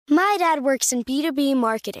My dad works in B2B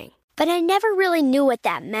marketing, but I never really knew what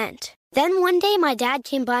that meant. Then one day, my dad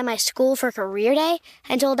came by my school for career day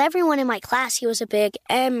and told everyone in my class he was a big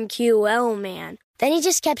MQL man. Then he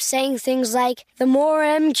just kept saying things like, the more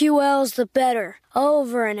MQLs, the better,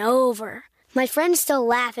 over and over. My friends still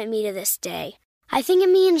laugh at me to this day. I think it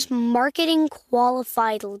means marketing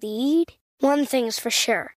qualified lead. One thing's for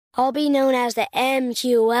sure, I'll be known as the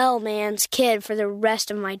MQL man's kid for the rest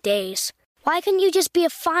of my days. Why couldn't you just be a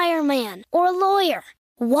fireman or a lawyer?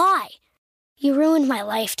 Why? You ruined my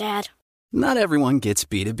life, Dad. Not everyone gets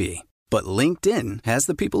B2B, but LinkedIn has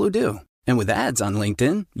the people who do. And with ads on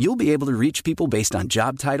LinkedIn, you'll be able to reach people based on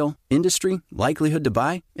job title, industry, likelihood to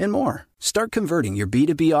buy, and more. Start converting your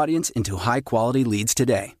B2B audience into high-quality leads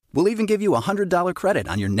today. We'll even give you a $100 credit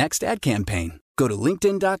on your next ad campaign. Go to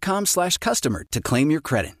linkedin.com/customer to claim your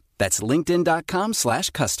credit. That's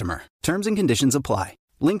linkedin.com/customer. Terms and conditions apply.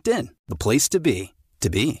 LinkedIn, the place to be, to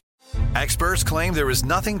be. Experts claim there is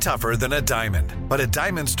nothing tougher than a diamond. But at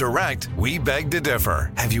Diamonds Direct, we beg to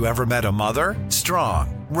differ. Have you ever met a mother?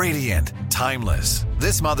 Strong, radiant, timeless.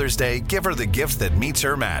 This Mother's Day, give her the gift that meets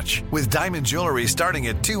her match. With diamond jewelry starting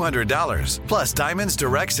at $200. Plus Diamonds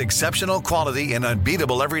Direct's exceptional quality and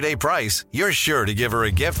unbeatable everyday price, you're sure to give her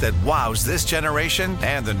a gift that wows this generation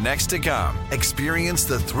and the next to come. Experience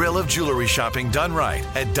the thrill of jewelry shopping done right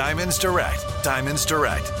at Diamonds Direct. Diamonds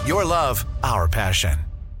Direct. Your love, our passion.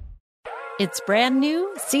 It's brand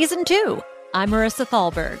new, Season 2. I'm Marissa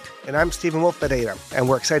Thalberg. And I'm Stephen Wolf Pereira. And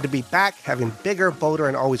we're excited to be back having bigger, bolder,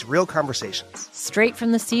 and always real conversations. Straight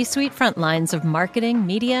from the C-suite front lines of marketing,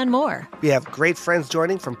 media, and more. We have great friends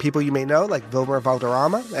joining from people you may know, like Wilmer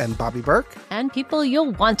Valderrama and Bobby Burke. And people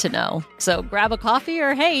you'll want to know. So grab a coffee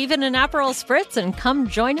or, hey, even an Aperol Spritz and come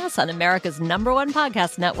join us on America's #1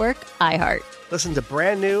 podcast network, iHeart. Listen to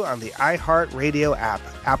Brand New on the iHeart Radio app,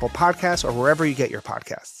 Apple Podcasts, or wherever you get your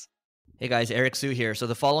podcasts. Hey guys, Eric Sue here. So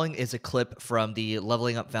the following is a clip from the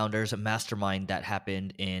Leveling Up Founders Mastermind that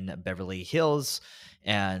happened in Beverly Hills.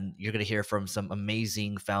 And you're going to hear from some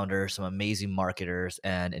amazing founders, some amazing marketers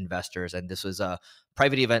and investors. And this was a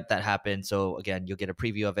private event that happened. So again, you'll get a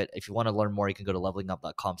preview of it. If you want to learn more, you can go to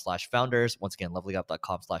levelingup.com/founders. Once again,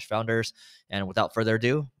 levelingup.com/founders. And without further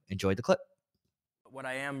ado, enjoy the clip. What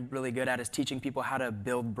I am really good at is teaching people how to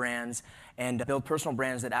build brands and build personal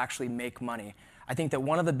brands that actually make money. I think that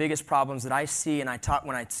one of the biggest problems that I see, and I talk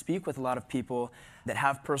when I speak with a lot of people that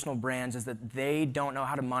have personal brands, is that they don't know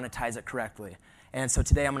how to monetize it correctly. And so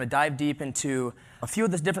today I'm going to dive deep into a few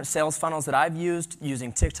of the different sales funnels that I've used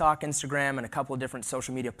using TikTok, Instagram, and a couple of different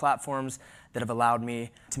social media platforms that have allowed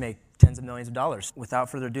me to make tens of millions of dollars. Without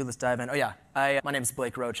further ado, let's dive in. My name is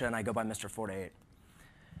Blake Rocha, and I go by mrfourtoeighth.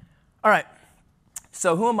 All right.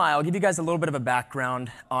 So who am I? I'll give you guys a little bit of a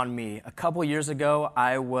background on me. A couple years ago,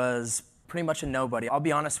 I was pretty much a nobody. I'll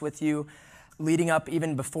be honest with you, leading up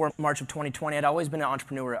even before March of 2020, I'd always been an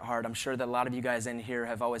entrepreneur at heart. I'm sure that a lot of you guys in here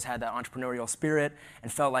have always had that entrepreneurial spirit and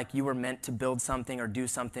felt like you were meant to build something or do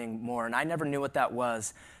something more. And I never knew what that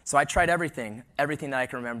was. So I tried everything that I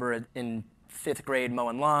can remember. In 5th grade,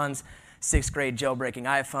 mowing lawns, 6th grade, jailbreaking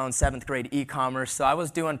iPhones, 7th grade, e-commerce. So I was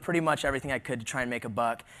doing pretty much everything I could to try and make a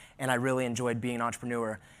buck, and I really enjoyed being an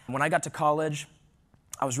entrepreneur. When I got to college,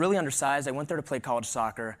 I was really undersized. I went there to play college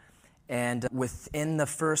soccer. And within the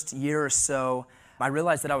first year or so, I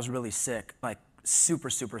realized that I was really sick, like super,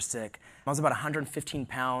 super sick. I was about 115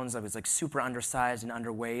 pounds. I was like super undersized and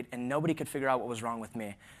underweight, and nobody could figure out what was wrong with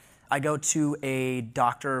me. I go to a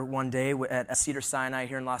doctor one day at Cedars-Sinai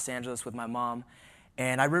here in Los Angeles with my mom,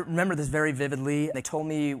 and I remember this very vividly. They told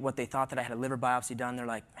me what they thought, that I had a liver biopsy done. They're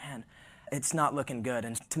like, man, it's not looking good.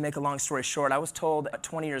 And to make a long story short, I was told at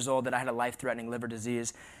 20 years old that I had a life-threatening liver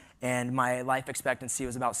disease, and my life expectancy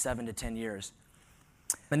was about 7 to 10 years.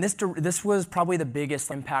 And this was probably the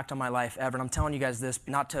biggest impact on my life ever. And I'm telling you guys this,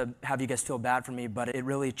 not to have you guys feel bad for me, but it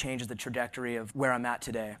really changes the trajectory of where I'm at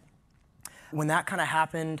today. When that kind of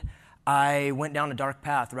happened, I went down a dark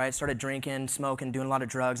path, right? Started drinking, smoking, doing a lot of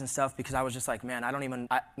drugs and stuff, because I was just like, man, when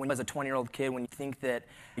I was a 20-year-old kid, when you think that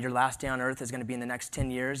your last day on earth is going to be in the next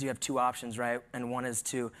 10 years, you have two options, right? And one is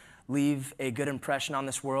to leave a good impression on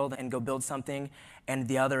this world and go build something, and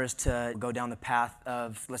the other is to go down the path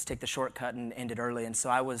of, let's take the shortcut and end it early. And so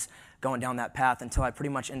I was going down that path until I pretty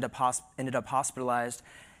much ended up hospitalized.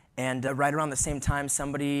 And right around the same time,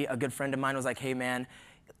 a good friend of mine was like, hey man,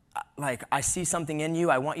 like, I see something in you.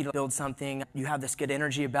 I want you to build something. You have this good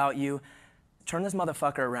energy about you. Turn this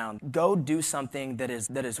motherfucker around. Go do something that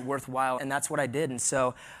is worthwhile. And that's what I did. And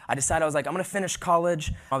so I decided, I was like, I'm going to finish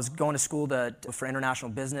college. I was going to school for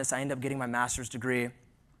international business. I ended up getting my master's degree.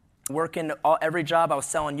 Working every job I was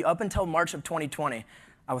selling. Up until March of 2020,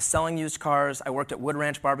 I was selling used cars. I worked at Wood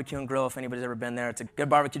Ranch Barbecue and Grill, if anybody's ever been there. It's a good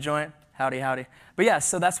barbecue joint. Howdy, howdy. But yeah,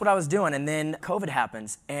 so that's what I was doing. And then COVID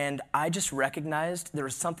happens, and I just recognized there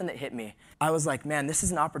was something that hit me. I was like, man, this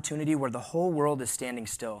is an opportunity where the whole world is standing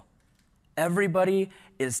still. Everybody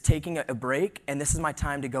is taking a break, and this is my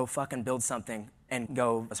time to go fucking build something and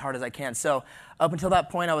go as hard as I can. So up until that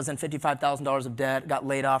point, I was in $55,000 of debt, got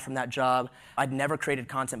laid off from that job. I'd never created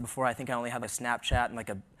content before. I think I only had a Snapchat and like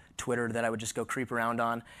a Twitter that I would just go creep around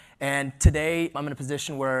on. And today, I'm in a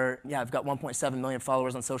position where, I've got 1.7 million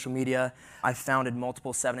followers on social media. I've founded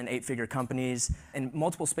multiple 7- and 8-figure companies in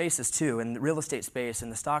multiple spaces too, in the real estate space,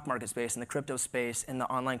 in the stock market space, in the crypto space, in the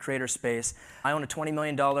online creator space. I own a $20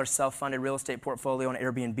 million self-funded real estate portfolio on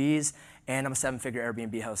Airbnbs, and I'm a 7-figure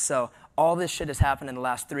Airbnb host. So all this shit has happened in the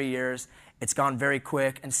last 3 years. It's gone very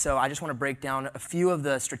quick, and so I just want to break down a few of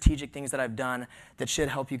the strategic things that I've done that should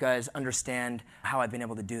help you guys understand how I've been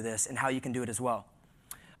able to do this and how you can do it as well.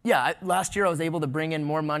 Last year I was able to bring in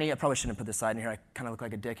more money. I probably shouldn't put this slide in here. I kind of look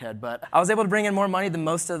like a dickhead, but I was able to bring in more money than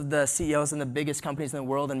most of the CEOs and the biggest companies in the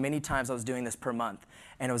world, and many times I was doing this per month,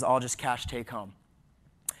 and it was all just cash take home.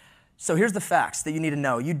 So here's the facts that you need to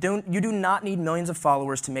know. You do not need millions of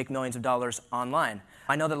followers to make millions of dollars online.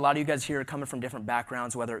 I know that a lot of you guys here are coming from different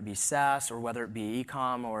backgrounds, whether it be SaaS or whether it be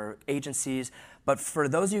e-com or agencies. But for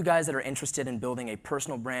those of you guys that are interested in building a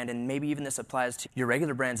personal brand, and maybe even this applies to your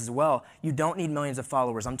regular brands as well, you don't need millions of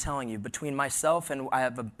followers. I'm telling you, between myself and I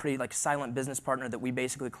have a pretty silent business partner that we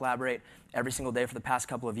basically collaborate every single day for the past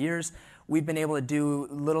couple of years, we've been able to do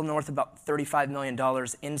a little north of about $35 million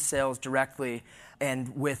in sales directly,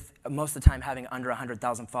 and with most of the time having under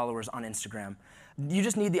 100,000 followers on Instagram. You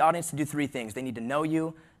just need the audience to do 3 things. They need to know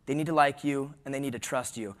you, they need to like you, and they need to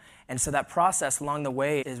trust you. And so that process along the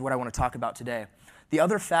way is what I want to talk about today. The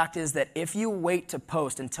other fact is that if you wait to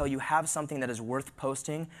post until you have something that is worth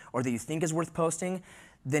posting or that you think is worth posting,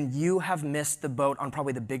 then you have missed the boat on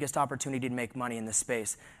probably the biggest opportunity to make money in this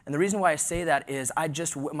space. And the reason why I say that is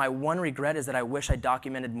my one regret is that I wish I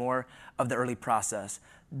documented more of the early process.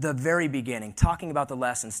 The very beginning, talking about the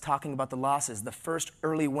lessons, talking about the losses, the first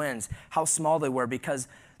early wins, how small they were, because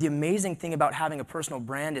the amazing thing about having a personal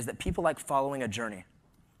brand is that people like following a journey.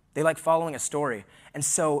 They like following a story. And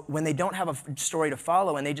so when they don't have a story to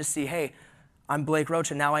follow and they just see, hey, I'm Blake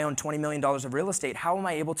Rocha, now I own $20 million of real estate, how am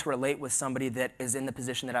I able to relate with somebody that is in the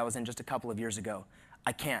position that I was in just a couple of years ago?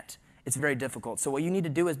 I can't. It's very difficult. So what you need to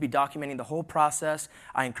do is be documenting the whole process.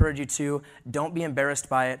 I encourage you to. Don't be embarrassed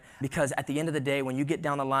by it, because at the end of the day, when you get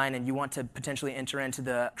down the line and you want to potentially enter into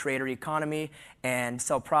the creator economy and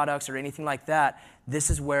sell products or anything like that, this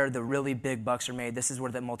is where the really big bucks are made. This is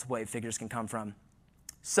where the multiple 8 figures can come from.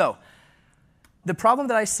 So the problem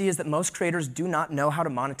that I see is that most creators do not know how to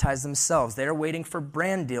monetize themselves. They are waiting for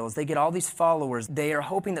brand deals. They get all these followers. They are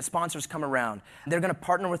hoping that sponsors come around. They're going to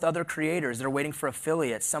partner with other creators. They're waiting for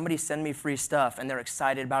affiliates. Somebody send me free stuff, and they're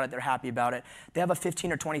excited about it. They're happy about it. They have a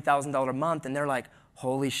 $15,000 or $20,000 a month, and they're like,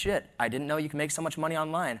 holy shit, I didn't know you can make so much money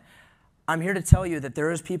online. I'm here to tell you that there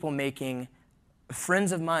is people making,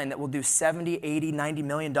 friends of mine that will do $70, $80, $90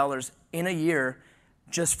 million in a year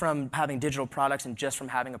just from having digital products and just from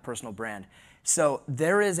having a personal brand. So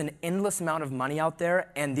there is an endless amount of money out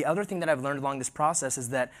there, and the other thing that I've learned along this process is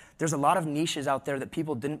that there's a lot of niches out there that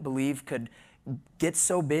people didn't believe could get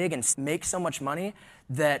so big and make so much money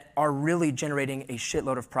that are really generating a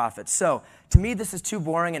shitload of profits. So to me, this is too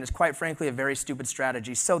boring, and it's quite frankly a very stupid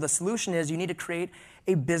strategy. So the solution is you need to create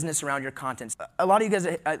a business around your content. A lot of you guys,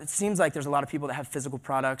 it seems like there's a lot of people that have physical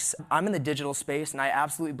products. I'm in the digital space, and I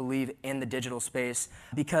absolutely believe in the digital space,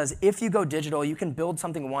 because if you go digital, you can build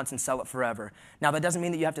something once and sell it forever. Now, that doesn't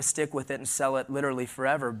mean that you have to stick with it and sell it literally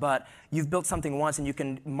forever, but you've built something once, and you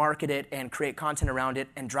can market it and create content around it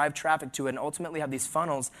and drive traffic to it and ultimately have these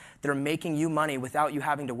funnels that are making you money without you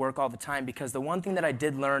having to work all the time. Because the one thing that I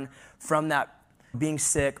did learn from that, being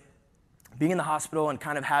sick, being in the hospital, and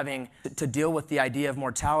kind of having to deal with the idea of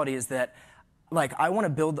mortality, is that I want to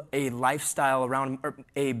build a lifestyle around, or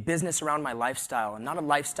a business around my lifestyle, and not a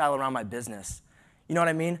lifestyle around my business. You know what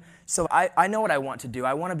I mean? So I know what I want to do.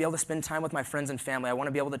 I want to be able to spend time with my friends and family. I want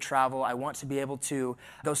to be able to travel. I want to be able to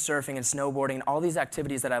go surfing and snowboarding and all these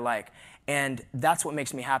activities that I like. And that's what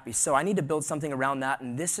makes me happy. So I need to build something around that,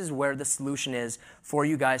 and this is where the solution is for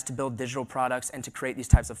you guys to build digital products and to create these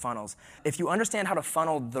types of funnels. If you understand how to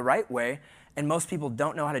funnel the right way, and most people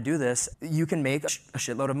don't know how to do this, you can make a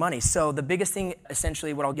shitload of money. So the biggest thing,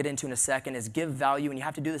 essentially, what I'll get into in a second, is give value, and you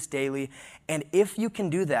have to do this daily. And if you can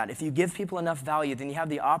do that, if you give people enough value, then you have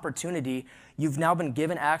the opportunity, you've now been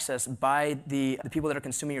given access by the people that are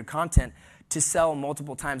consuming your content to sell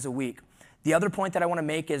multiple times a week. The other point that I want to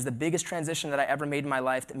make is the biggest transition that I ever made in my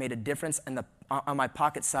life that made a difference on my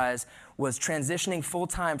pocket size was transitioning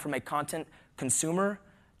full-time from a content consumer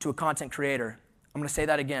to a content creator. I'm going to say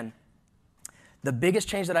that again. The biggest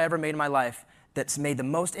change that I ever made in my life that's made the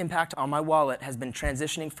most impact on my wallet has been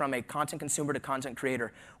transitioning from a content consumer to content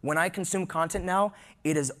creator. When I consume content now,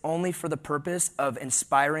 it is only for the purpose of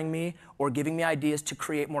inspiring me or giving me ideas to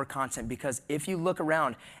create more content. Because if you look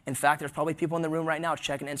around, in fact, there's probably people in the room right now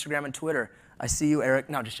checking Instagram and Twitter. I see you, Eric.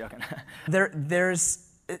 No, just joking.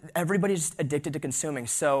 Everybody's addicted to consuming.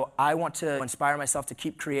 So I want to inspire myself to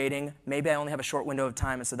keep creating. Maybe I only have a short window of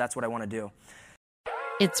time, and so that's what I want to do.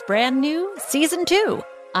 It's brand new, Season 2.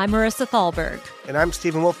 I'm Marissa Thalberg. And I'm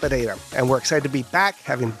Stephen Wolf-Bedeta, and we're excited to be back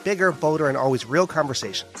having bigger, bolder, and always real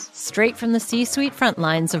conversations. Straight from the C-suite front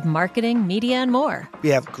lines of marketing, media, and more. We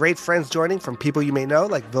have great friends joining from people you may know,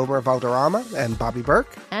 like Wilmer Valderrama and Bobby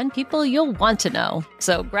Burke. And people you'll want to know.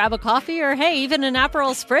 So grab a coffee or, hey, even an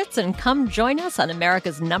Aperol Spritz and come join us on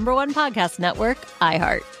America's #1 podcast network,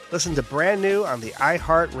 iHeart. Listen to Brand New on the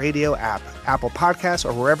iHeart Radio app, Apple Podcasts,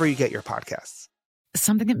 or wherever you get your podcasts.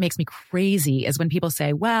 Something that makes me crazy is when people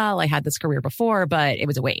say, well, I had this career before, but it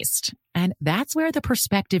was a waste. And that's where the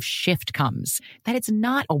perspective shift comes, that it's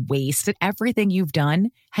not a waste, that everything you've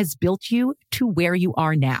done has built you to where you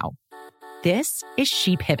are now. This is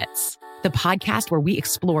She Pivots, the podcast where we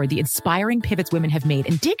explore the inspiring pivots women have made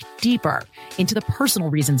and dig deeper into the personal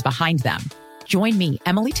reasons behind them. Join me,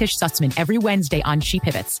 Emily Tish Sussman, every Wednesday on She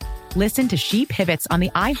Pivots. Listen to She Pivots on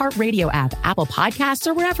the iHeartRadio app, Apple Podcasts,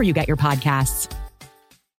 or wherever you get your podcasts.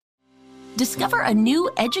 Discover a new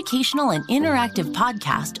educational and interactive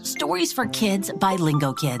podcast, Stories for Kids by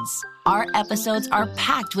Lingo Kids. Our episodes are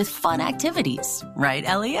packed with fun activities. Right,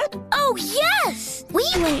 Elliot? Oh, yes! We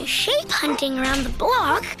went shape hunting around the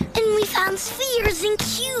block, and we found spheres and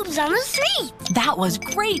cubes on the street. That was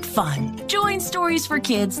great fun. Join Stories for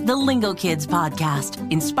Kids, the Lingo Kids podcast,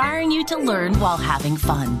 inspiring you to learn while having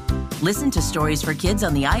fun. Listen to Stories for Kids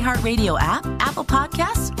on the iHeartRadio app, Apple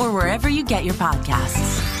Podcasts, or wherever you get your podcasts.